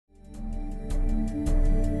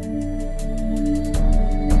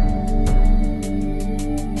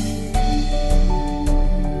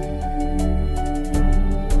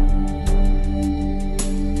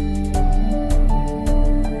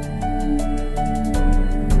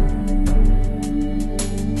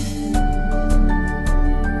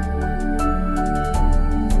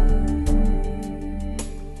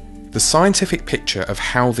scientific picture of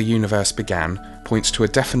how the universe began points to a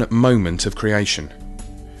definite moment of creation.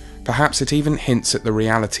 Perhaps it even hints at the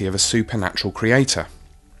reality of a supernatural creator.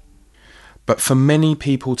 But for many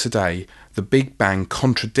people today, the Big Bang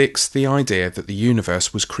contradicts the idea that the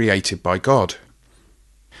universe was created by God.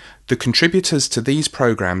 The contributors to these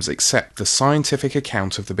programs accept the scientific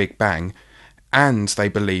account of the Big Bang, and they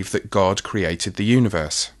believe that God created the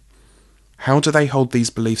universe. How do they hold these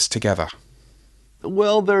beliefs together?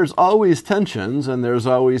 Well, there's always tensions, and there's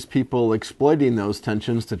always people exploiting those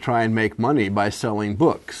tensions to try and make money by selling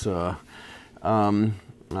books. I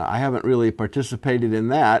haven't really participated in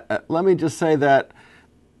that. Let me just say that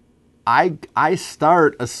I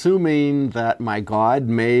start assuming that my God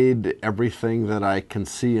made everything that I can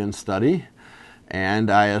see and study,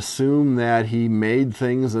 and I assume that He made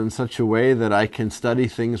things in such a way that I can study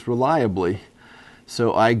things reliably.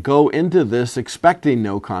 So I go into this expecting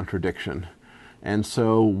no contradiction. And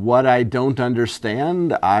so what I don't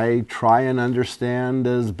understand, I try and understand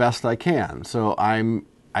as best I can. So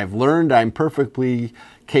I've learned I'm perfectly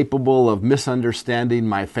capable of misunderstanding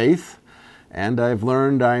my faith, and I've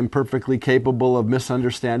learned I'm perfectly capable of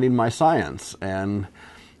misunderstanding my science. And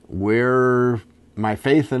where my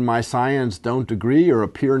faith and my science don't agree or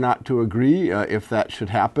appear not to agree, if that should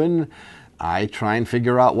happen, I try and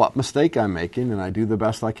figure out what mistake I'm making, and I do the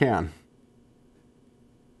best I can.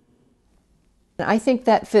 I think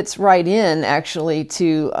that fits right in, actually,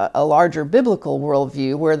 to a larger biblical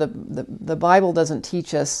worldview where the Bible doesn't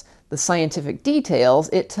teach us the scientific details.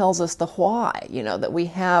 It tells us the why, that we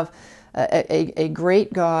have a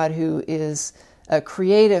great God who is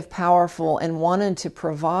creative, powerful, and wanted to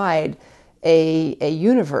provide a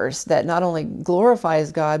universe that not only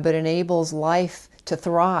glorifies God, but enables life to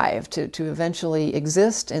thrive, to eventually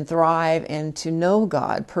exist and thrive, and to know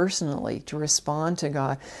God personally, to respond to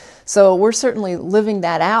God. So we're certainly living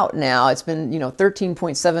that out now. It's been,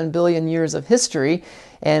 13.7 billion years of history,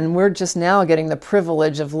 and we're just now getting the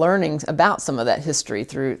privilege of learning about some of that history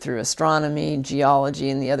through astronomy,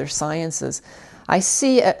 geology, and the other sciences. I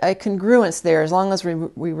see a congruence there as long as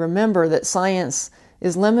we remember that science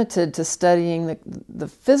is limited to studying the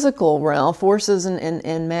physical realm, forces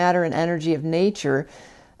and matter and energy of nature,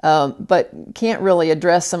 but can't really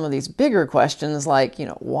address some of these bigger questions like,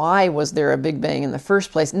 why was there a Big Bang in the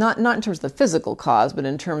first place? Not in terms of the physical cause, but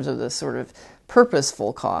in terms of the sort of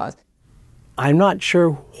purposeful cause. I'm not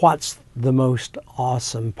sure what's the most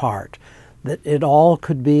awesome part, that it all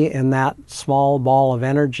could be in that small ball of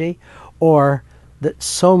energy, or that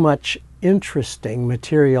so much interesting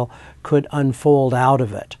material could unfold out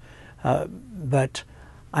of it. But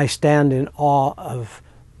I stand in awe of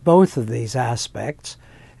both of these aspects,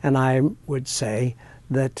 and I would say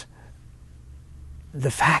that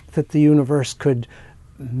the fact that the universe could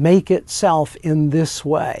make itself in this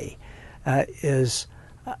way is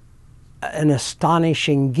an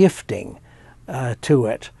astonishing gifting to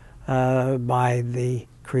it by the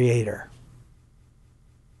Creator.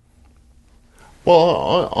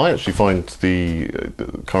 Well, I actually find the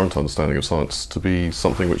current understanding of science to be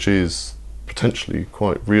something which is potentially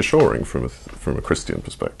quite reassuring from a Christian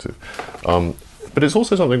perspective. But it's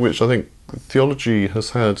also something which I think theology has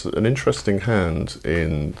had an interesting hand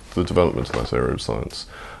in the development of that area of science.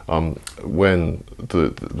 When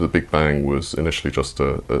the Big Bang was initially just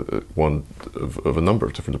one of a number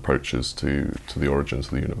of different approaches to the origins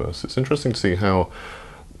of the universe, it's interesting to see how,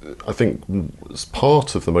 I think, as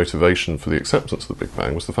part of the motivation for the acceptance of the Big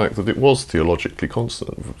Bang was the fact that it was theologically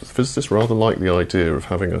constant. Physicists rather like the idea of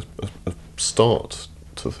having a start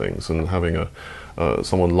to things and having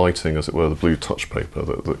someone lighting, as it were, the blue touch paper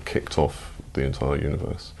that kicked off the entire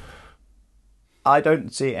universe. I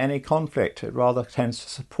don't see any conflict. It rather tends to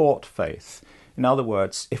support faith. In other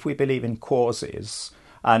words, if we believe in causes,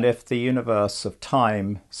 and if the universe of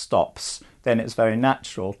time stops, then it's very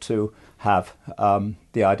natural to have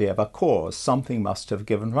the idea of a cause. Something must have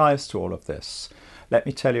given rise to all of this. Let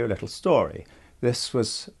me tell you a little story. This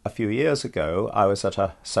was a few years ago. I was at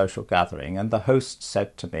a social gathering, and the host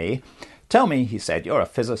said to me, "Tell me," he said, "you're a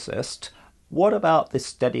physicist. What about the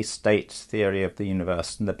steady-state theory of the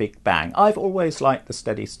universe and the Big Bang? I've always liked the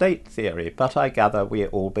steady-state theory, but I gather we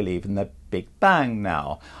all believe in the Big Bang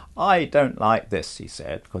now. I don't like this," he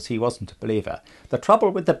said, because he wasn't a believer. "The trouble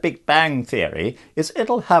with the Big Bang theory is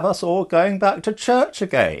it'll have us all going back to church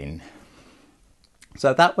again."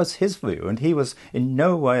 So that was his view, and he was in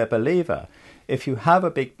no way a believer. If you have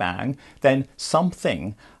a Big Bang, then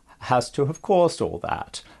something has to have caused all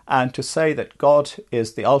that. And to say that God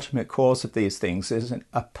is the ultimate cause of these things is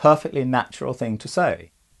a perfectly natural thing to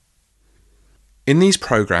say. In these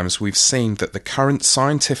programs, we've seen that the current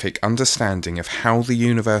scientific understanding of how the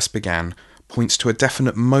universe began points to a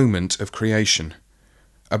definite moment of creation,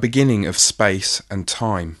 a beginning of space and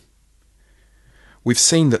time. We've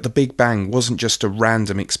seen that the Big Bang wasn't just a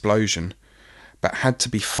random explosion, but had to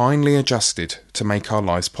be finely adjusted to make our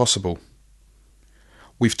lives possible.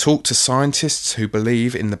 We've talked to scientists who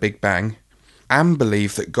believe in the Big Bang and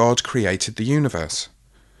believe that God created the universe.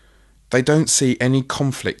 They don't see any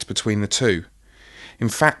conflict between the two. In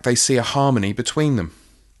fact, they see a harmony between them.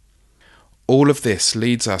 All of this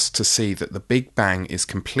leads us to see that the Big Bang is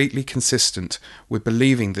completely consistent with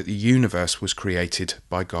believing that the universe was created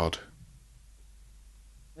by God.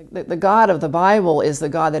 The God of the Bible is the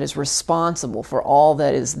God that is responsible for all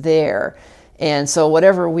that is there. And so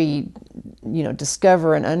whatever we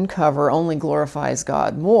discover and uncover only glorifies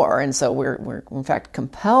God more. And so we're in fact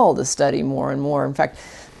compelled to study more and more. In fact,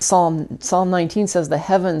 Psalm 19 says the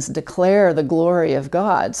heavens declare the glory of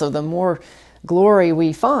God. So the more glory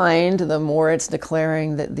we find, the more it's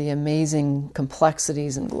declaring that the amazing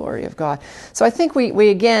complexities and glory of God. So I think we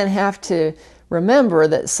again have to remember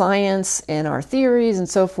that science and our theories and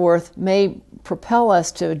so forth may propel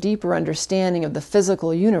us to a deeper understanding of the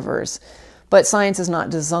physical universe, but science is not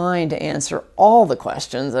designed to answer all the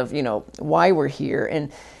questions of, why we're here.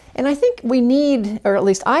 And I think we need, or at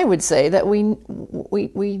least I would say, that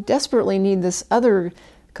we desperately need this other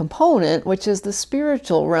component, which is the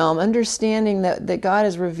spiritual realm, understanding that God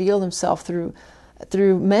has revealed himself through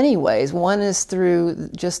many ways. One is through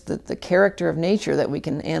just the character of nature that we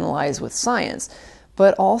can analyze with science,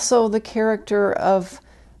 but also the character of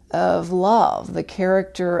love, the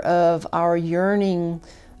character of our yearning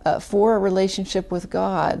for a relationship with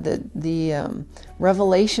God, the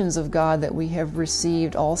revelations of God that we have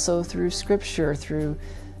received also through Scripture, through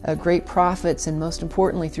great prophets, and most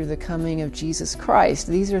importantly through the coming of Jesus Christ.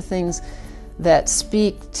 These are things that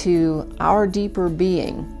speak to our deeper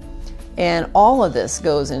being. And all of this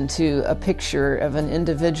goes into a picture of an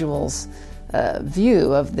individual's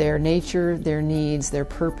view of their nature, their needs, their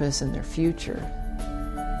purpose, and their future.